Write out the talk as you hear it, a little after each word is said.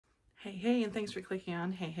Hey, and thanks for clicking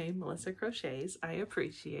on Hey, Melissa Crochets. I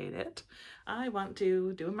appreciate it. I want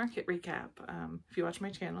to do a market recap. If you watch my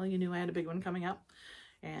channel, you knew I had a big one coming up,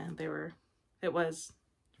 and it was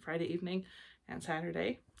Friday evening and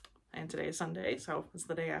Saturday, and today is Sunday, so it's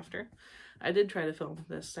the day after. I did try to film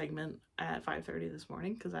this segment at 5:30 this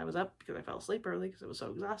morning because I was up because I fell asleep early because it was so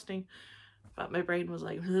exhausting, but my brain was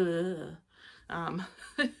like, ugh.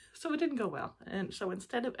 So it didn't go well, and so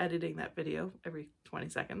instead of editing that video every 20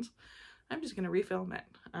 seconds, I'm just going to refilm it,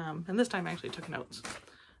 and this time I actually took notes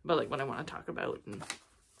about like what I want to talk about and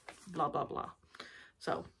blah blah blah.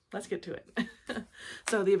 So let's get to it.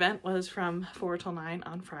 So the event was from 4 till 9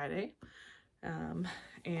 on Friday,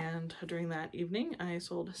 and during that evening I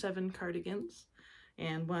sold 7 cardigans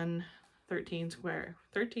and one 13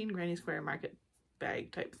 granny square market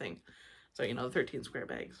bag type thing. So you know, the 13 square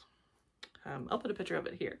bags. I'll put a picture of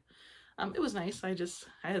it here. It was nice. I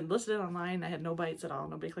had listed it online. I had no bites at all.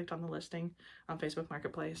 Nobody clicked on the listing on Facebook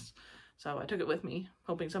Marketplace. So I took it with me,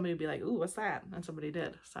 hoping somebody would be like, ooh, what's that? And somebody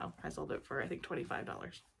did. So I sold it for, I think,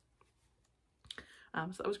 $25. So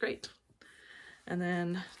that was great. And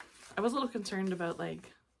then I was a little concerned about,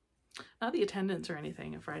 like, not the attendance or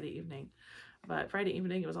anything of Friday evening, but Friday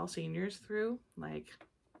evening it was all seniors through. Like,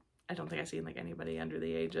 I don't think I seen like anybody under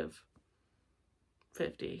the age of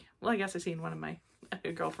 50. Well, I guess I seen one of my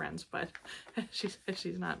girlfriends, but she's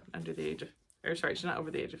not under the age of, or sorry, she's not over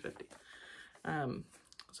the age of 50.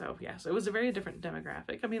 So yeah, so it was a very different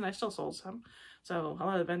demographic. I mean, I still sold some, so a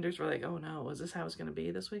lot of vendors were like, oh no, is this how it's going to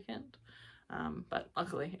be this weekend? But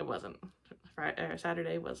luckily it wasn't.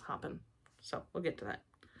 Saturday was hopping, so we'll get to that.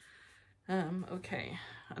 Okay,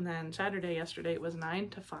 and then yesterday it was 9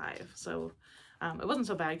 to 5, so it wasn't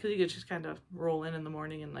so bad because you could just kind of roll in the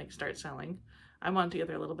morning and like start selling. I wanted to get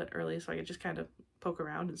there a little bit early so I could just kind of poke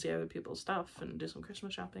around and see other people's stuff and do some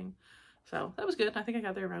Christmas shopping. So that was good. I think I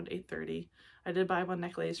got there around 8:30. I did buy one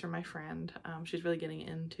necklace for my friend. She's really getting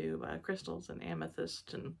into crystals and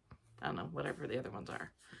amethyst and I don't know, whatever the other ones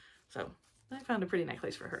are. So I found a pretty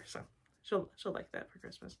necklace for her, so she'll like that for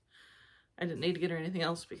Christmas. I didn't need to get her anything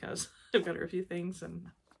else because I've got her a few things and,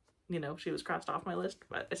 you know, she was crossed off my list,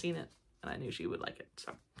 but I seen it and I knew she would like it,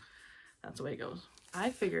 so that's the way it goes. I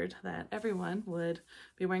figured that everyone would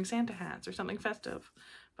be wearing Santa hats or something festive,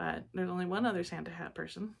 but there's only one other Santa hat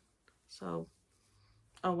person. So,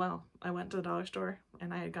 oh well, I went to the dollar store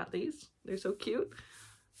and I had got these. They're so cute.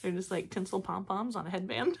 They're just like tinsel pom-poms on a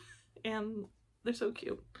headband and they're so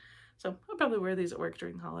cute. So I'll probably wear these at work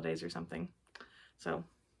during the holidays or something. So,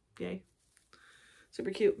 yay.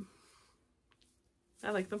 Super cute.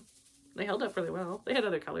 I like them. They held up really well. They had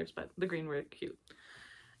other colors, but the green were cute.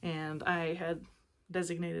 And I had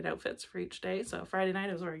designated outfits for each day. So Friday night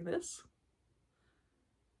I was wearing this.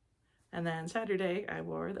 And then Saturday I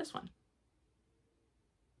wore this one.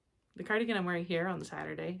 The cardigan I'm wearing here on the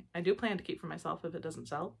Saturday, I do plan to keep for myself if it doesn't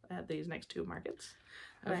sell at these next 2 markets.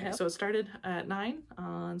 Okay, so it started at 9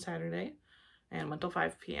 on Saturday and went till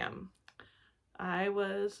 5 p.m. I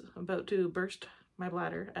was about to burst my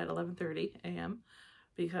bladder at 11:30 a.m.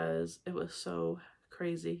 because it was so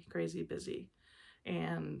crazy busy.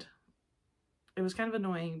 And it was kind of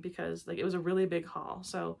annoying because like it was a really big hall.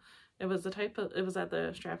 So it was it was at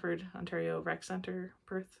the Stratford, Ontario Rec Center,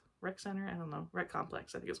 Perth Rec Center, I don't know, Rec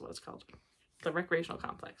Complex, I think is what it's called. The recreational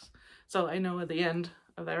complex. So I know at the end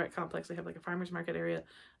of that rec complex they have like a farmer's market area,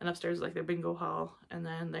 and upstairs is like their bingo hall, and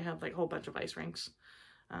then they have like a whole bunch of ice rinks.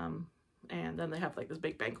 And then they have like this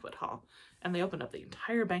big banquet hall, and they opened up the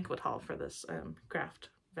entire banquet hall for this craft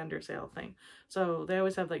vendor sale thing. So they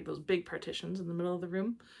always have like those big partitions in the middle of the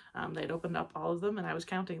room. They'd opened up all of them, and I was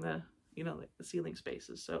counting the, you know, the ceiling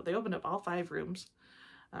spaces. So they opened up all 5 rooms,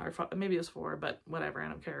 or maybe it was 4, but whatever, I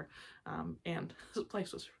don't care. And this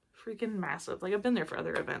place was freaking massive. Like I've been there for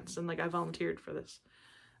other events, and like I volunteered for this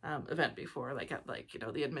event before, like at like, you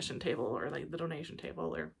know, the admission table or like the donation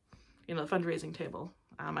table or, you know, the fundraising table.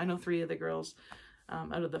 I know 3 of the girls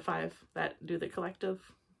out of the 5 that do the collective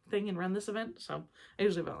thing and run this event, so I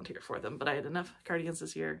usually volunteer for them, but I had enough cardigans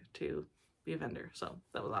this year to be a vendor, so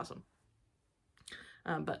that was awesome.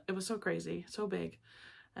 But it was so crazy, so big.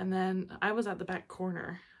 And then I was at the back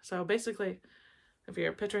corner, so basically if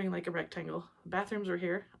you're picturing like a rectangle, the bathrooms were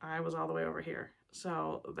here, I was all the way over here,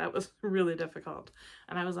 so that was really difficult.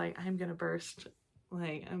 And I was like, I'm gonna burst.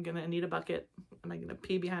 Like, I'm gonna need a bucket and I'm gonna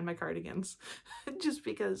pee behind my cardigans just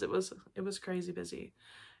because it was crazy busy.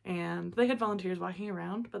 And they had volunteers walking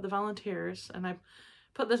around, but the volunteers, and I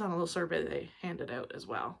put this on a little survey they handed out as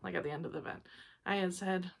well, like at the end of the event, I had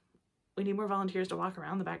said, we need more volunteers to walk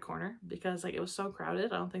around the back corner, because like it was so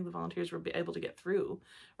crowded. I don't think the volunteers would be able to get through,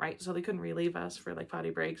 right? So they couldn't relieve us for like potty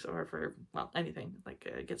breaks or for, well, anything, like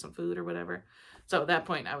get some food or whatever. So at that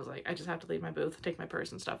point I was like, I just have to leave my booth, take my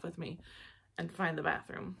purse and stuff with me, and find the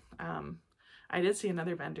bathroom. I did see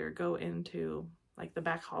another vendor go into like the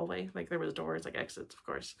back hallway, like there was doors, like exits of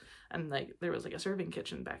course, and like there was like a serving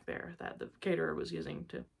kitchen back there that the caterer was using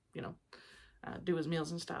to, you know, do his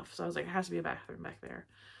meals and stuff. So I was like, it has to be a bathroom back there.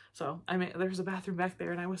 So I mean, there's a bathroom back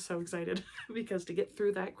there, and I was so excited because to get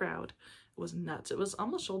through that crowd was nuts. It was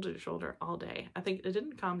almost shoulder to shoulder all day. I think it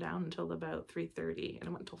didn't calm down until about 3:30, and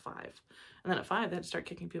it went until 5. And then at 5, they had to start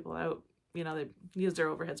kicking people out. You know, they use their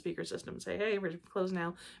overhead speaker system and say, hey, we're closed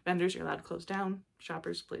now. Vendors, you're allowed to close down.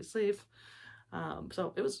 Shoppers, please leave.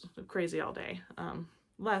 So it was crazy all day.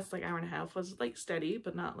 Last like hour and a half was like steady,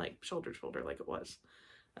 but not like shoulder to shoulder like it was.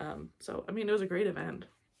 So I mean, it was a great event,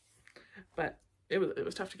 but it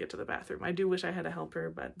was tough to get to the bathroom. I do wish I had a helper,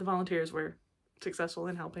 but the volunteers were successful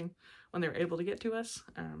in helping when they were able to get to us.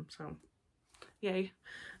 So yay.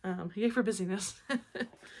 Yay for busyness.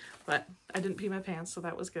 But I didn't pee my pants, so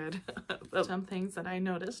that was good. Some things that I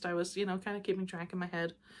noticed, I was, you know, kind of keeping track in my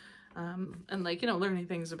head. And like, you know, learning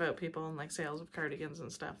things about people and like sales of cardigans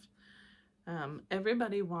and stuff.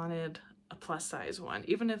 Everybody wanted a plus size one,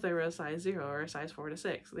 even if they were a size 0 or a size 4 to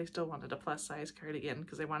 6, they still wanted a plus size cardigan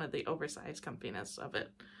because they wanted the oversized comfiness of it,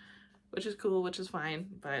 which is cool, which is fine.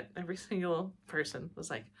 But every single person was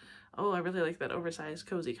like, oh, I really like that oversized,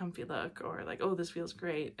 cozy, comfy look, or like, oh, this feels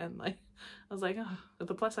great. And like, I was like, oh, if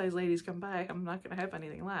the plus size ladies come by, I'm not gonna have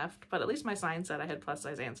anything left. But at least my sign said I had plus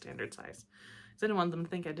size and standard size. I didn't want them to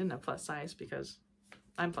think I didn't have plus size, because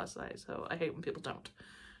I'm plus size, so I hate when people don't.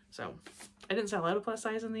 So I didn't sell out of plus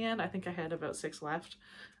size in the end. I think I had about 6 left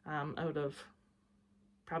out of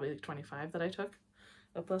probably like 25 that I took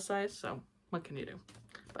of plus size. So what can you do?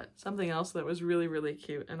 But something else that was really, really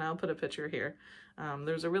cute, and I'll put a picture here.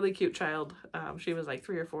 There was a really cute child. She was like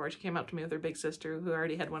 3 or 4. She came up to me with her big sister who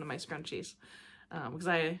already had one of my scrunchies. Because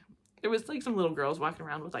there was like some little girls walking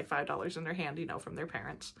around with like $5 in their hand, you know, from their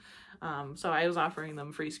parents. So I was offering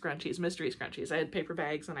them free scrunchies, mystery scrunchies. I had paper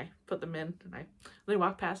bags and I put them in, and they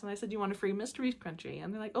walked past and I said, you want a free mystery scrunchie?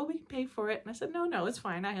 And they're like, oh, we can pay for it. And I said, no, it's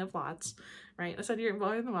fine. I have lots, right? I said, you're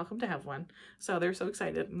more than welcome to have one. So they're so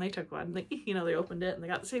excited, and they took one. They, you know, they opened it and they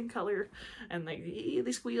got the same color, and they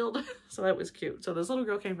squealed. So that was cute. So this little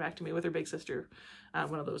girl came back to me with her big sister,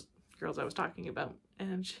 one of those girls I was talking about.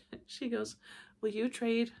 And she goes, will you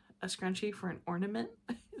trade a scrunchie for an ornament?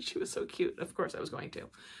 She was so cute. Of course I was going to.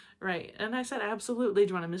 Right. And I said, absolutely. Do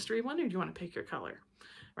you want a mystery one, or do you want to pick your color?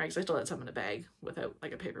 Right. Because I still had some in a bag without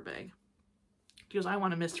like a paper bag. She goes, I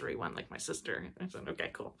want a mystery one like my sister. I said,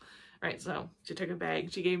 okay, cool. Right. So she took a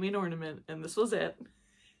bag. She gave me an ornament, and this was it.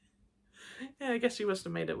 Yeah, I guess she must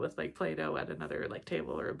have made it with like Play-Doh at another like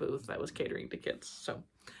table or a booth that was catering to kids. So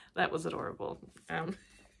that was adorable. That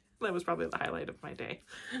was probably the highlight of my day.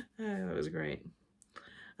 That was great.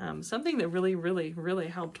 Something that really, really, really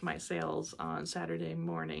helped my sales on Saturday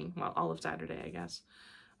morning, well, all of Saturday, I guess.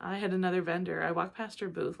 I had another vendor. I walked past her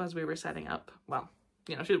booth as we were setting up. Well,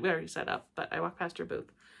 you know, we already set up, but I walked past her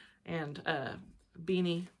booth, and a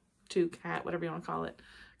beanie, toque, hat, whatever you want to call it,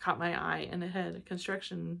 caught my eye, and it had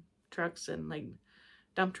construction trucks and like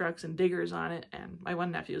dump trucks and diggers on it. And my one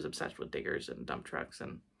nephew is obsessed with diggers and dump trucks,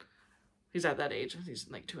 and he's at that age. He's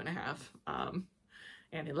like 2.5.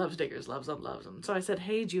 And he loves diggers, loves them. So I said,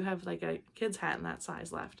 hey, do you have like a kid's hat in that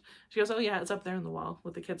size left? She goes, oh yeah, it's up there on the wall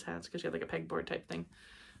with the kids' hats, because she had like a pegboard type thing,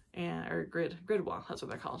 and or grid wall, that's what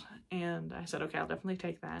they're called. And I said, okay, I'll definitely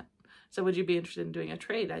take that. So would you be interested in doing a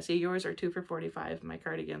trade? I see yours are 2 for $45, my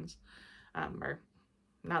cardigans, or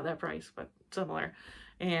not that price, but similar.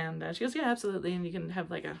 And she goes, yeah, absolutely. And you can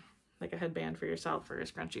have like a headband for yourself, or a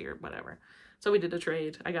scrunchie or whatever. So we did a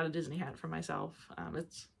trade. I got a Disney hat for myself.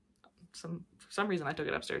 For some reason I took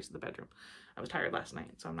it upstairs to the bedroom. I was tired last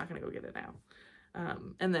night, so I'm not going to go get it now.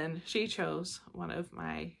 And then she chose one of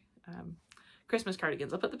my Christmas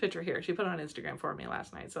cardigans. I'll put the picture here. She put it on Instagram for me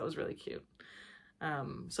last night, so it was really cute.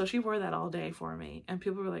 So she wore that all day for me, and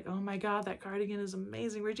people were like, oh my god, that cardigan is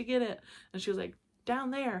amazing. Where'd you get it? And she was like,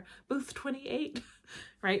 down there, booth 28.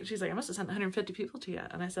 Right? She's like, I must have sent 150 people to you.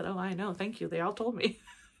 And I said, oh, I know. Thank you. They all told me.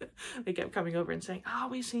 They kept coming over and saying, oh,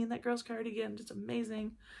 we've seen that girl's cardigan. It's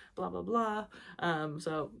amazing. Blah, blah, blah.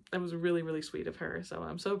 So that was really, really sweet of her. So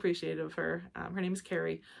I'm so appreciative of her. Her name is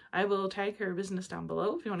Carrie. I will tag her business down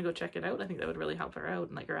below if you want to go check it out. I think that would really help her out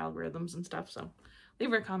and like her algorithms and stuff. So leave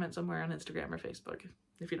her a comment somewhere on Instagram or Facebook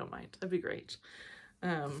if you don't mind. That'd be great.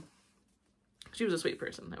 She was a sweet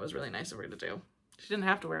person. That was really nice of her to do. She didn't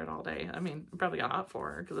have to wear it all day. I mean, it probably got hot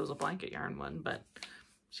for her because it was a blanket yarn one, but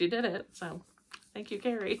she did it. So thank you,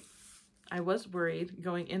 Carrie. I was worried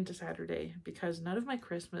going into Saturday because none of my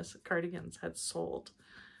Christmas cardigans had sold.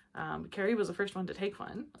 Carrie was the first one to take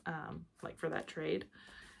one, like for that trade.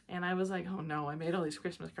 And I was like, oh no, I made all these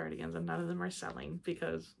Christmas cardigans and none of them are selling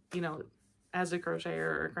because, you know, as a crocheter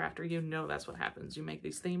or a crafter, you know that's what happens. You make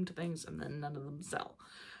these themed things and then none of them sell.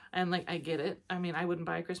 And like, I get it. I mean, I wouldn't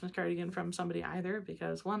buy a Christmas cardigan from somebody either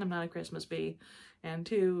because 1, I'm not a Christmas bee, and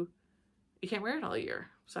 2, you can't wear it all year.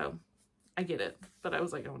 So I get it, but I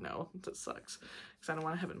was like, oh no, this sucks because I don't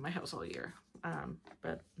want to have it in my house all year.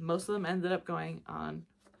 But most of them ended up going on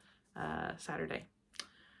Saturday.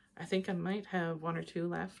 I think I might have 1 or 2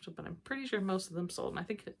 left, but I'm pretty sure most of them sold. And I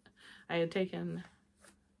think I had taken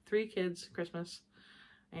 3 kids Christmas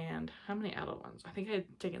and how many adult ones? I think I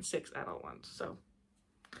had taken 6 adult ones. So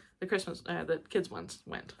the kids ones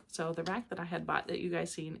went. So the rack that I had bought that you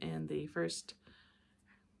guys seen in the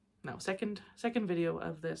second video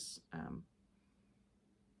of this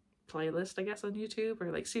playlist, I guess, on YouTube,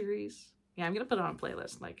 or like series. Yeah, I'm gonna put it on a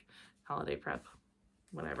playlist, like holiday prep,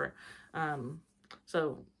 whatever.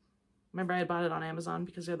 So remember I had bought it on Amazon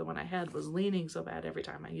because the other one I had was leaning so bad every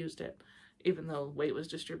time I used it, even though weight was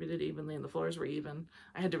distributed evenly and the floors were even.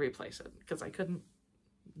 I had to replace it because I couldn't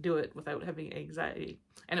do it without having anxiety.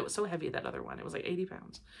 And it was so heavy, that other one, it was like 80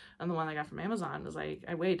 pounds. And the one I got from Amazon was like,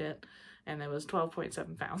 I weighed it and it was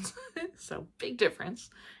 12.7 pounds. So big difference.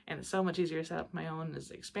 And it's so much easier to set up. My own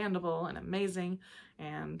is expandable and amazing.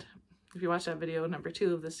 And if you watch that video, number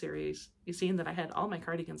 2 of this series, you've seen that I had all my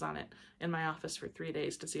cardigans on it in my office for 3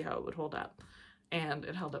 days to see how it would hold up. And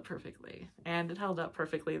it held up perfectly. And it held up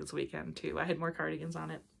perfectly this weekend too. I had more cardigans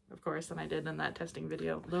on it, of course, than I did in that testing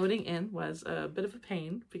video. Loading in was a bit of a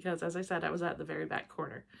pain because, as I said, I was at the very back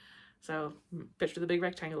corner. So picture the big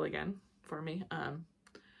rectangle again for me,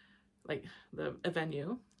 like the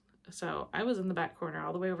venue. So I was in the back corner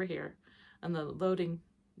all the way over here, and the loading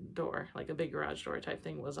door, like a big garage door type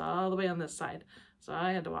thing, was all the way on this side. So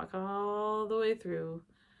I had to walk all the way through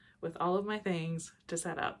with all of my things to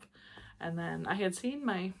set up. And then I had seen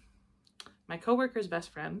my coworker's best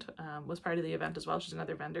friend was part of the event as well. She's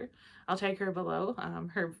another vendor. I'll tag her below.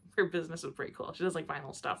 Her business is pretty cool. She does like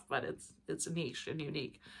vinyl stuff, but it's niche and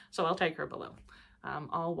unique. So I'll tag her below.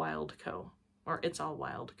 All Wild Co. Or It's All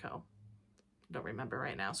Wild Co. Don't remember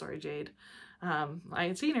right now. Sorry, Jade. I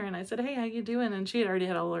had seen her and I said, hey, how you doing? And she had already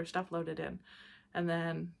had all her stuff loaded in. And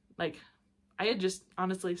then, like, I had just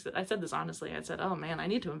honestly, I said this honestly, I said, oh man, I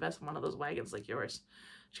need to invest in one of those wagons like yours.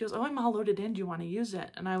 She goes, oh, I'm all loaded in. Do you want to use it?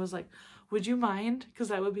 And I was like, would you mind? Because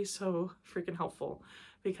that would be so freaking helpful.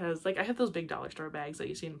 Because, like, I have those big dollar store bags that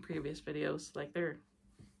you've seen in previous videos. Like, they're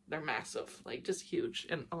massive, like, just huge.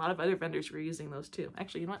 And a lot of other vendors were using those too.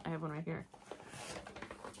 Actually, you know what? I have one right here.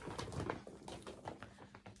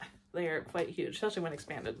 They are quite huge, especially when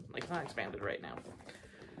expanded. Like, not expanded right now.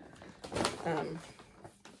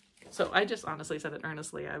 So I just honestly said it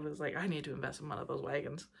earnestly. I was like, I need to invest in one of those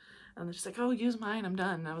wagons. And then she's like, oh, use mine, I'm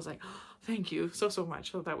done. And I was like, oh, thank you so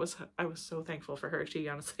much. So I was so thankful for her. She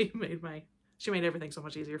honestly made everything so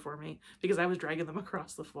much easier for me because I was dragging them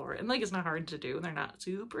across the floor. And like, it's not hard to do. They're not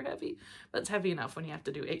super heavy, but it's heavy enough when you have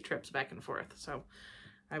to do 8 trips back and forth. So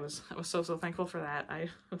I was so thankful for that. I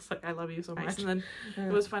was like, I love you so much. And then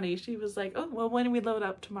it was funny. She was like, oh, well, when we load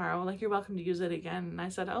up tomorrow, like, you're welcome to use it again. And I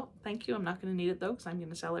said, oh, thank you. I'm not going to need it though, because I'm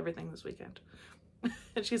going to sell everything this weekend.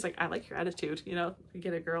 And she's like, I like your attitude, you know, you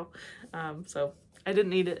get it, girl. So I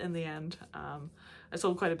didn't need it in the end. I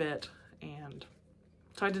sold quite a bit, and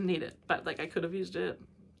so I didn't need it, but like, I could have used it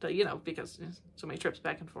to, you know, because so many trips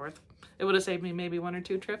back and forth. It would have saved me maybe 1 or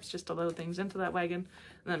 2 trips just to load things into that wagon,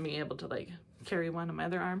 and then being able to like carry one on my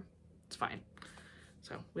other arm. It's fine.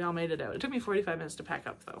 So we all made it out. It took me 45 minutes to pack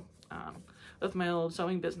up though, with my old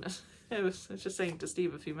sewing business. I was just saying to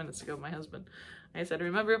Steve a few minutes ago, my husband, I said,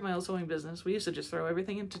 remember at my old sewing business, we used to just throw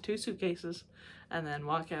everything into 2 suitcases and then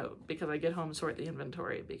walk out because I get home and sort the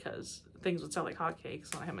inventory because things would sell like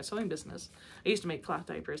hotcakes when I had my sewing business. I used to make cloth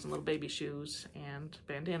diapers and little baby shoes and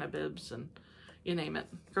bandana bibs and you name it,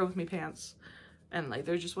 Grow With Me pants. And like,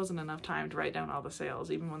 there just wasn't enough time to write down all the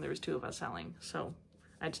sales, even when there was 2 of us selling. So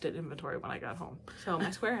I just did inventory when I got home. So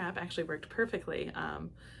my Square app actually worked perfectly.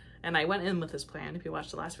 And I went in with this plan. If you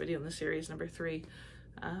watched the last video in the series, number 3,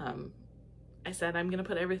 I said, I'm going to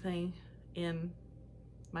put everything in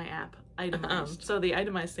my app itemized. So the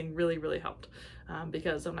itemized thing really helped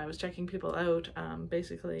because when I was checking people out,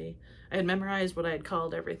 basically I had memorized what I had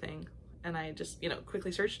called everything, and I just, you know,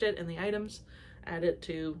 quickly searched it in the items, add it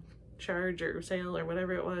to charge or sale or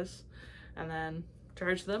whatever it was, and then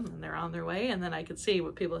charged them, and they're on their way. And then I could see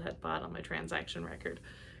what people had bought on my transaction record,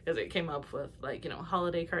 because it came up with like, you know,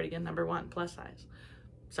 holiday cardigan number 1 plus size,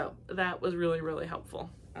 So that was really, really helpful.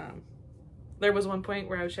 There was one point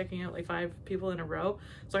where I was checking out like 5 people in a row,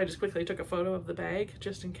 so I just quickly took a photo of the bag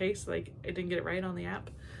just in case like I didn't get it right on the app.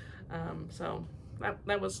 So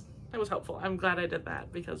that was helpful. I'm glad I did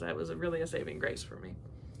that because that was really a saving grace for me.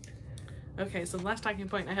 Okay, so the last talking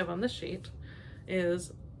point I have on this sheet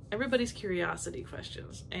is everybody's curiosity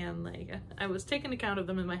questions, and like I was taking account of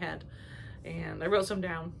them in my head, and I wrote some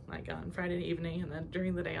down like on Friday evening and then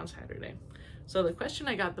during the day on Saturday. So the question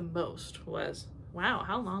I got the most was, wow,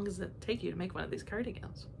 how long does it take you to make one of these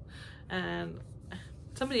cardigans? And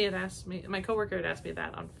somebody had asked me, my coworker had asked me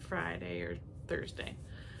that on Friday or Thursday.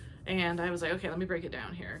 And I was like, okay, let me break it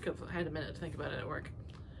down here because I had a minute to think about it at work.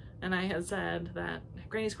 And I had said that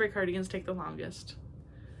granny square cardigans take the longest.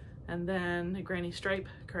 And then granny stripe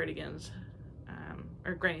cardigans,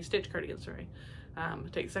 or granny stitch cardigans, sorry,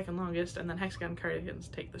 take the second longest, and then hexagon cardigans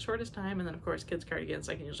take the shortest time, and then of course kids cardigans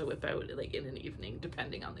I can usually whip out like in an evening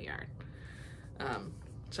depending on the yarn.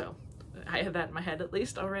 So I had that in my head at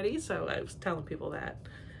least already, so I was telling people that.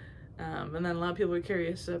 And then a lot of people were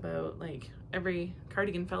curious about like every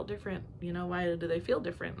cardigan felt different, you know, why do they feel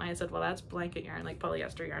different? And I said, well, that's blanket yarn, like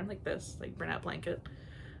polyester yarn like this, like Bernat blanket.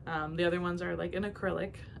 The other ones are like an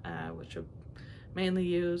acrylic, which are mainly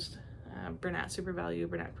used, Bernat Super Value,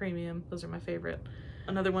 Bernat Premium, those are my favorite.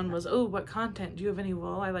 Another one was, oh, what content? Do you have any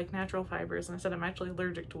wool? I like natural fibers. And I said, I'm actually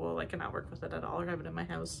allergic to wool. I cannot work with it at all or have it in my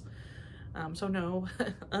house. So no.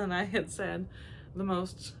 And I had said the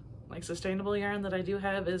most like sustainable yarn that I do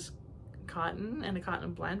have is cotton and a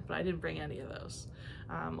cotton blend, but I didn't bring any of those.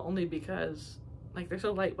 Only because like they're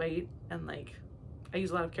so lightweight, and like I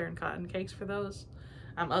use a lot of Caron cotton cakes for those.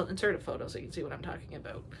 I'll insert a photo so you can see what I'm talking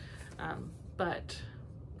about. But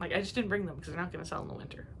like I just didn't bring them because they're not going to sell in the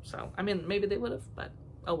winter. So I mean, maybe they would have, but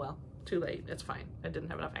oh well, too late. It's fine. I didn't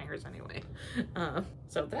have enough hangers anyway.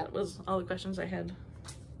 So that was all the questions I had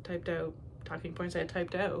typed out, talking points I had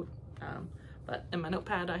typed out. But in my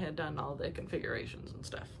notepad I had done all the configurations and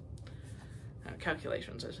stuff.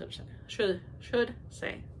 Calculations, I should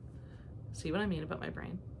say. See what I mean about my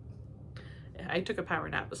brain? I took a power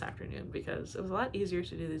nap this afternoon because it was a lot easier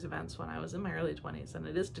to do these events when I was in my early 20s than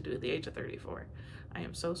it is to do at the age of 34. I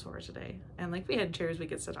am so sore today. And like we had chairs we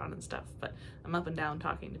could sit on and stuff, but I'm up and down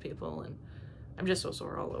talking to people and I'm just so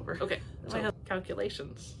sore all over. Okay, so I have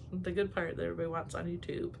calculations, the good part that everybody wants on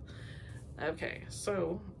YouTube. Okay,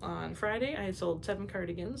 so on Friday I sold 7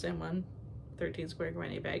 cardigans and 1 13 square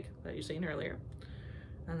granny bag that you seen earlier.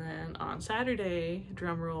 And then on Saturday,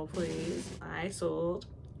 drum roll please, I sold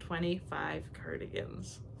 25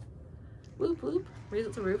 cardigans. Whoop whoop,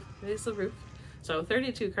 raise the roof, raise the roof. So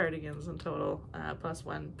 32 cardigans in total, plus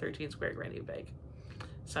 1 13 square granny bag.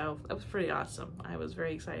 So that was pretty awesome. I was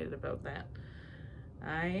very excited about that.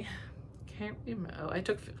 I can't remember, oh, I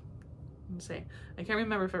can't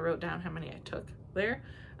remember if I wrote down how many I took there.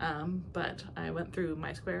 But I went through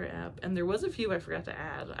my Square app and there was a few I forgot to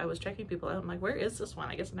add. I was checking people out. I'm like, where is this one?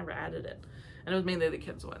 I guess I never added it. And it was mainly the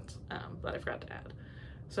kids ones, that I forgot to add.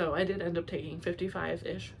 So I did end up taking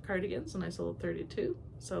 55-ish cardigans and I sold 32.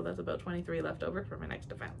 So that's about 23 left over for my next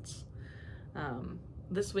events.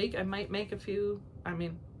 This week I might make a few,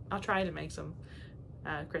 I'll try to make some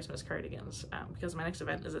Christmas cardigans because my next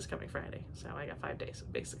event is this coming Friday. So I got 5 days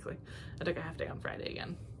basically. I took a half day on Friday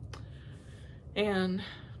again. And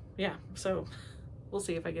yeah, so we'll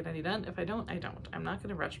see if I get any done. If I don't, I don't. I'm not going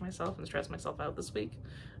to rush myself and stress myself out this week.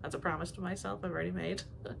 That's a promise to myself I've already made.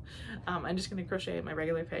 I'm just going to crochet at my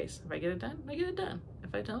regular pace. If I get it done, I get it done.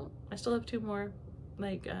 If I don't, I still have 2 more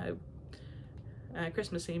like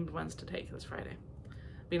Christmas themed ones to take this Friday.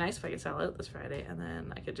 Be nice if I could sell out this Friday and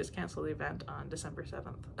then I could just cancel the event on December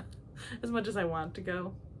 7th. As much as I want to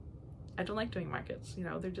go, I don't like doing markets, you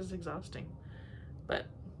know, they're just exhausting. But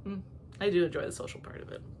I do enjoy the social part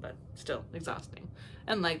of it, but still exhausting.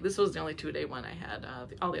 And like this was the only 2-day one I had.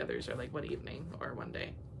 All the others are like 1 evening or 1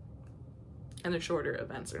 day. And they're shorter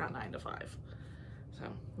events, they're not 9 to 5. So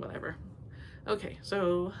whatever. Okay,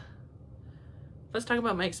 so let's talk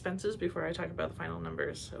about my expenses before I talk about the final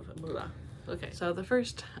numbers of Moolah. Okay, so the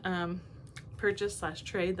first purchase /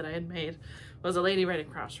 trade that I had made was a lady right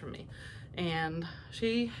across from me. And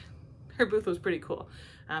her booth was pretty cool.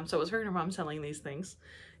 So it was her and her mom selling these things.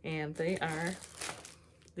 And they are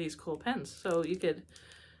these cool pens. So you could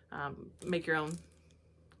make your own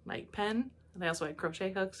like pen. They also had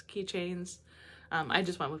crochet hooks, keychains. I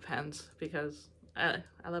just went with pens because I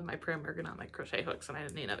love my prim ergonomic crochet hooks and I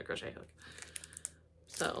didn't need another crochet hook.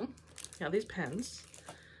 So yeah, these pens.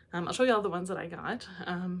 I'll show you all the ones that I got.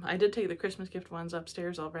 I did take the Christmas gift ones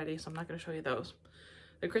upstairs already, so I'm not going to show you those.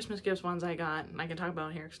 the Christmas gifts ones I got, and I can talk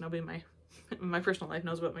about here because nobody in my personal life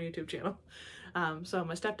knows about my YouTube channel. So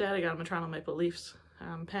my stepdad, I got him a Toronto Maple Leafs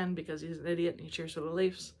pen because he's an idiot and he cheers for the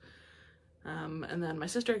Leafs. And then my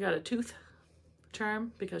sister got a tooth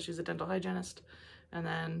charm because she's a dental hygienist. And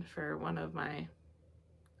then for one of my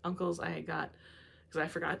uncles, I got, because I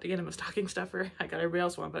forgot to get him a stocking stuffer, I got everybody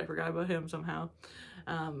else one, but I forgot about him somehow.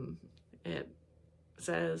 It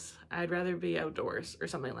says, I'd rather be outdoors, or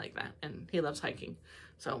something like that, and he loves hiking,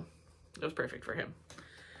 so it was perfect for him.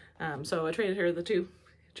 So I traded her the 2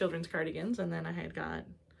 children's cardigans, and then I had got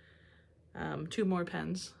 2 more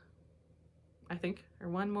pens, I think, or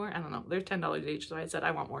 1 more, I don't know. They're $10 each, so I said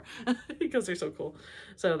I want more because they're so cool.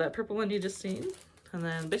 So that purple one you just seen, and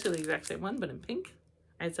then basically the exact same one but in pink.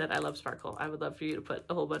 I said I love sparkle. I would love for you to put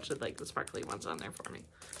a whole bunch of like the sparkly ones on there for me.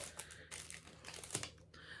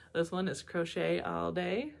 This one is crochet all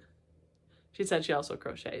day. She said she also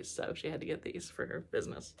crochets, so she had to get these for her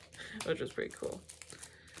business, which was pretty cool.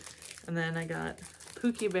 And then I got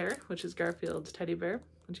Pookie Bear, which is Garfield's teddy bear,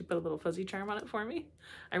 and she put a little fuzzy charm on it for me.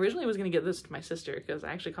 I originally was going to give this to my sister because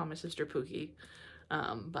I actually call my sister Pookie,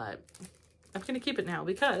 but I'm going to keep it now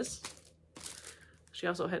because she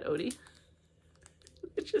also had Odie,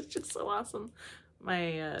 which is just so awesome.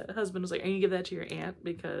 My husband was like, are you going to give that to your aunt?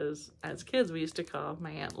 Because as kids, we used to call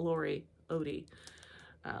my Aunt Lori Odie.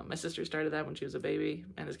 My sister started that when she was a baby,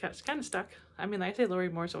 and it's kind of stuck. I mean, I say Lori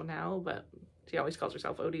more so now, but she always calls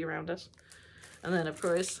herself Odie around us. And then, of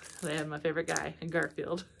course, they had my favorite guy,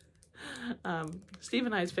 Garfield. Steve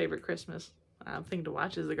and I's favorite Christmas thing to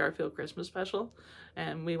watch is the Garfield Christmas special,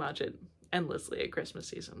 and we watch it endlessly at Christmas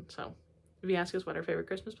season. So if you ask us what our favorite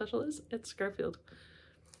Christmas special is, it's Garfield.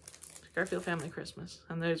 Garfield Family Christmas.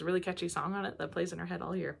 And there's a really catchy song on it that plays in our head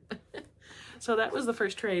all year. So that was the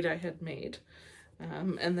first trade I had made.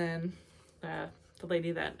 And then the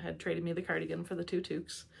lady that had traded me the cardigan for the 2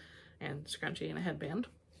 toques and scrunchie and a headband.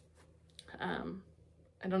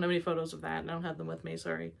 I don't have any photos of that. I don't have them with me,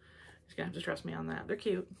 sorry. You're gonna have to trust me on that. They're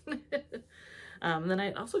cute. Then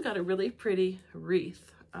I also got a really pretty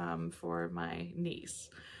wreath for my niece.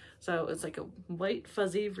 So it's like a white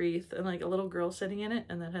fuzzy wreath and like a little girl sitting in it,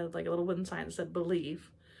 and then had like a little wooden sign that said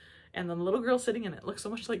believe. And then the little girl sitting in it looks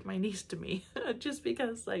so much like my niece to me, just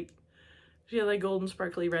because like she had like golden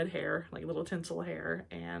sparkly red hair, like little tinsel hair,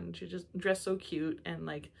 and she just dressed so cute. And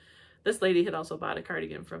like this lady had also bought a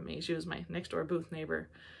cardigan from me. She was my next door booth neighbor.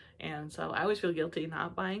 And so I always feel guilty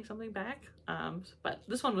not buying something back. But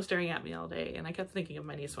this one was staring at me all day, and I kept thinking of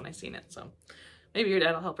my niece when I seen it. So maybe your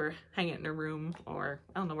dad will help her hang it in her room, or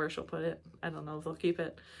I don't know where she'll put it. I don't know if they'll keep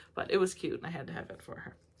it, but it was cute and I had to have it for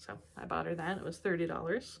her. So I bought her that. It was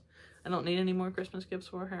 $30. I don't need any more Christmas gifts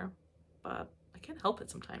for her, but I can't help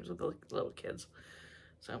it sometimes with the little kids.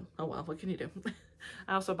 So, oh well, what can you do?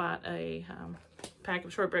 I also bought a pack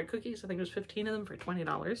of shortbread cookies. I think it was 15 of them for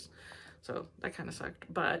 $20. So that kind of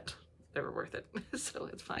sucked, but they were worth it. So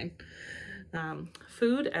it's fine.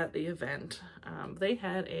 Food at the event. They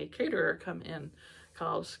had a caterer come in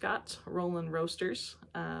called Scott's Rollin' Roasters.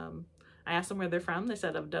 I asked them where they're from. They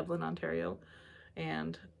said of Dublin, Ontario.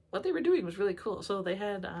 And what they were doing was really cool. So they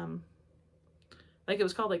had, like it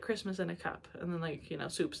was called like Christmas in a cup, and then like, you know,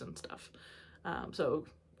 soups and stuff. So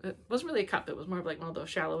it wasn't really a cup. It was more of like one of those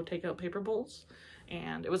shallow takeout paper bowls.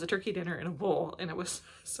 And it was a turkey dinner in a bowl, and it was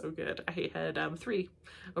so good. I had 2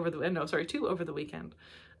 over the weekend.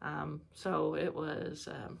 So it was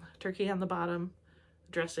turkey on the bottom,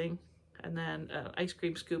 dressing, and then an ice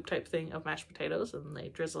cream scoop type thing of mashed potatoes, and they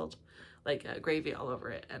drizzled like gravy all over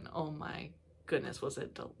it. And oh my goodness, was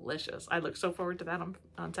it delicious. I look so forward to that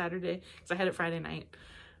on Saturday, because I had it Friday night.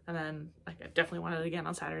 And then like, I definitely wanted it again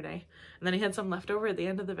on Saturday. And then he had some left over at the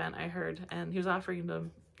end of the event, I heard, and he was offering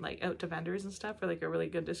them like out to vendors and stuff for like a really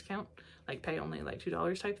good discount, like pay only like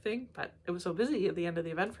 $2 type thing. But it was so busy at the end of the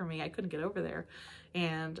event for me, I couldn't get over there.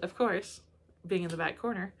 And of course, being in the back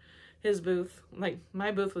corner, his booth, like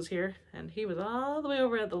my booth was here, and he was all the way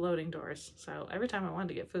over at the loading doors. So every time I wanted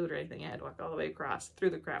to get food or anything, I had to walk all the way across through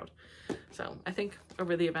the crowd. So I think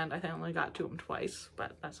over the event, I think I only got to him twice,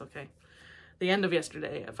 but that's okay. The end of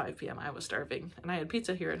yesterday at 5 p.m. I was starving, and I had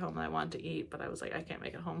pizza here at home that I wanted to eat, but I was like, I can't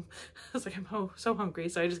make it home. I was like, I'm so hungry.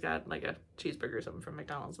 So I just got like a cheeseburger or something from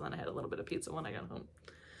McDonald's, and then I had a little bit of pizza when I got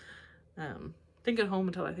home. Didn't get home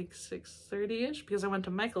until I think 6:30ish, because I went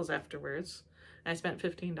to Michael's afterwards, and I spent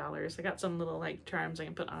 $15. I got some little like charms I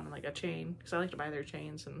can put on like a chain, because I like to buy their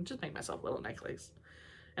chains and just make myself a little necklace.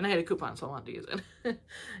 And I had a coupon, so I wanted to use it.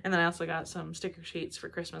 And then I also got some sticker sheets for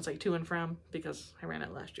Christmas, like to and from, because I ran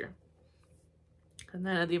out last year. And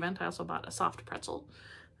then at the event, I also bought a soft pretzel.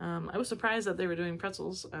 I was surprised that they were doing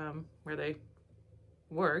pretzels where they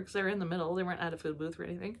works. They were in the middle. They weren't at a food booth or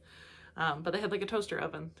anything. But they had like a toaster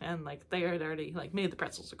oven, and like they had already like made the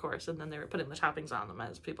pretzels, of course, and then they were putting the toppings on them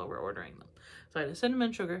as people were ordering them. So I had a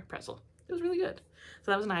cinnamon sugar pretzel. It was really good.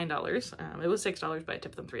 So that was $9. It was $6, but I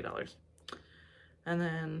tipped them $3. And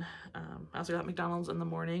then I also got McDonald's in the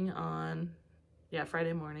morning on, yeah,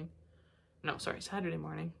 Friday morning. No, sorry, Saturday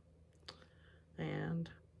morning. And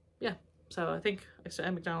yeah, so I think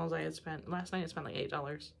at McDonald's I had spent, last night I spent like $8.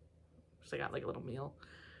 Because I got like a little meal.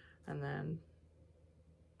 And then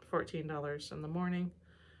 $14 in the morning.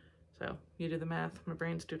 So you do the math. My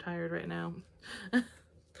brain's too tired right now.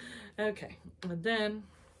 Okay, and then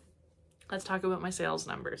let's talk about my sales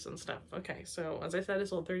numbers and stuff. Okay, so as I said, I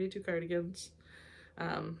sold 32 cardigans.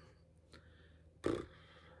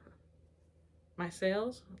 My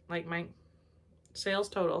sales, like my sales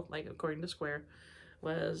total, like according to Square,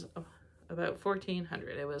 was about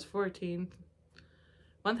 $1,400. It was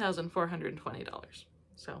 $1,420.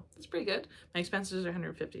 So that's pretty good. My expenses are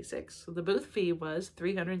 $156. So the booth fee was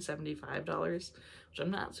 $375, which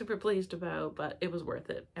I'm not super pleased about, but it was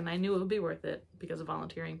worth it. And I knew it would be worth it because of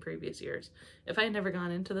volunteering previous years. If I had never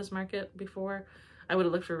gone into this market before, I would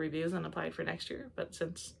have looked for reviews and applied for next year. But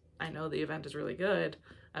since I know the event is really good,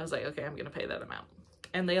 I was like, okay, I'm going to pay that amount.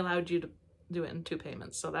 And they allowed you to do it in 2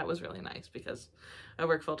 payments. So that was really nice because I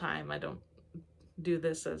work full time. I don't do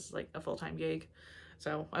this as like a full-time gig.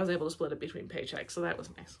 So I was able to split it between paychecks, so that was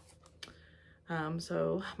nice.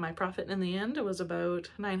 So my profit in the end was about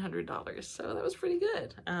 $900, so that was pretty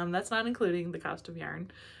good. That's not including the cost of yarn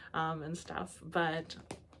and stuff, but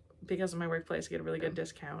because of my workplace, I get a really good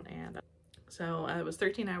discount. And so it was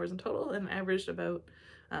 13 hours in total and averaged about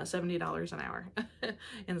 $70 an hour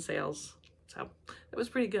in sales. So it was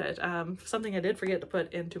pretty good. Something I did forget to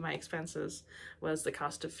put into my expenses was the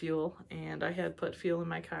cost of fuel, and I had put fuel in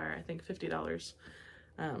my car, I think $50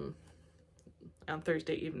 on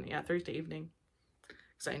Thursday evening. Yeah, Thursday evening,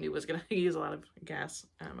 because I knew I was going to use a lot of gas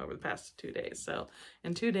over the past 2 days. So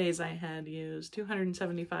in 2 days, I had used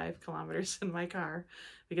 275 kilometers in my car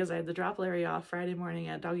because I had to drop Larry off Friday morning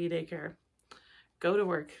at doggy daycare, go to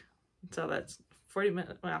work. So that's 40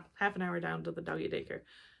 minutes, well, half an hour down to the doggy daycare,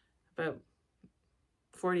 about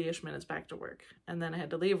 40-ish minutes back to work. And then I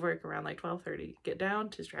had to leave work around like 12:30, get down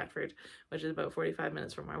to Stratford, which is about 45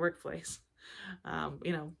 minutes from my workplace.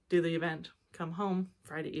 You know, do the event, come home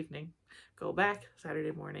Friday evening, go back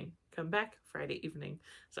Saturday morning, come back Friday evening.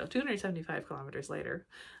 So 275 kilometers later.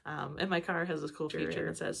 And my car has this cool feature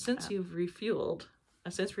that says, since you've refueled,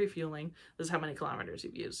 since refueling, this is how many kilometers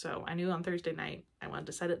you've used. So I knew on Thursday night, I wanted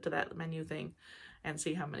to set it to that menu thing and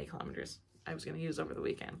see how many kilometers I was going to use over the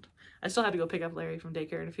weekend. I still had to go pick up Larry from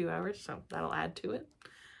daycare in a few hours, so that'll add to it.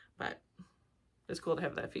 But it's cool to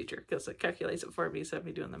have that feature because it calculates it for me instead of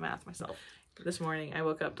me doing the math myself. This morning, I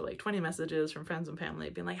woke up to like 20 messages from friends and family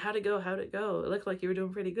being like, how'd it go? How'd it go? It looked like you were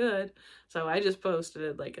doing pretty good. So I just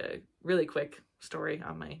posted like a really quick story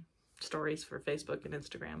on my stories for Facebook and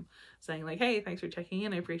Instagram saying like, hey, thanks for checking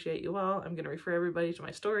in. I appreciate you all. I'm going to refer everybody to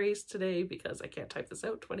my stories today because I can't type this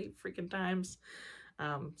out 20 freaking times.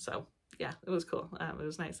 So yeah, it was cool. It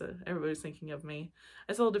was nice that everybody was thinking of me.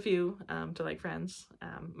 I sold a few to like friends.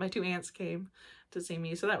 My 2 aunts came to see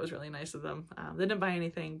me, so that was really nice of them. They didn't buy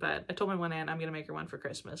anything, but I told my one aunt I'm gonna make her one for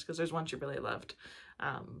Christmas because there's one she really loved,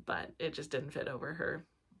 but it just didn't fit over her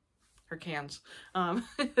cans. So I'm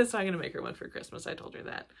gonna make her one for Christmas. I told her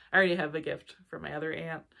that. I already have a gift for my other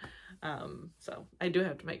aunt, so I do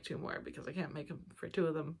have to make 2 more because I can't make them for 2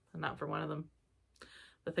 of them and not for one of them.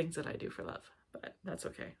 The things that I do for love, but that's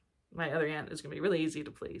okay. My other aunt is going to be really easy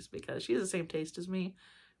to please because she has the same taste as me.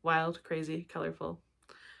 Wild, crazy, colorful.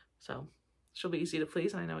 So she'll be easy to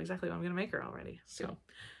please, and I know exactly what I'm going to make her already. So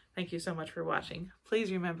thank you so much for watching. Please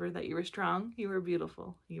remember that you are strong, you are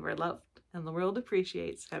beautiful, you are loved, and the world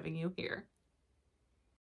appreciates having you here.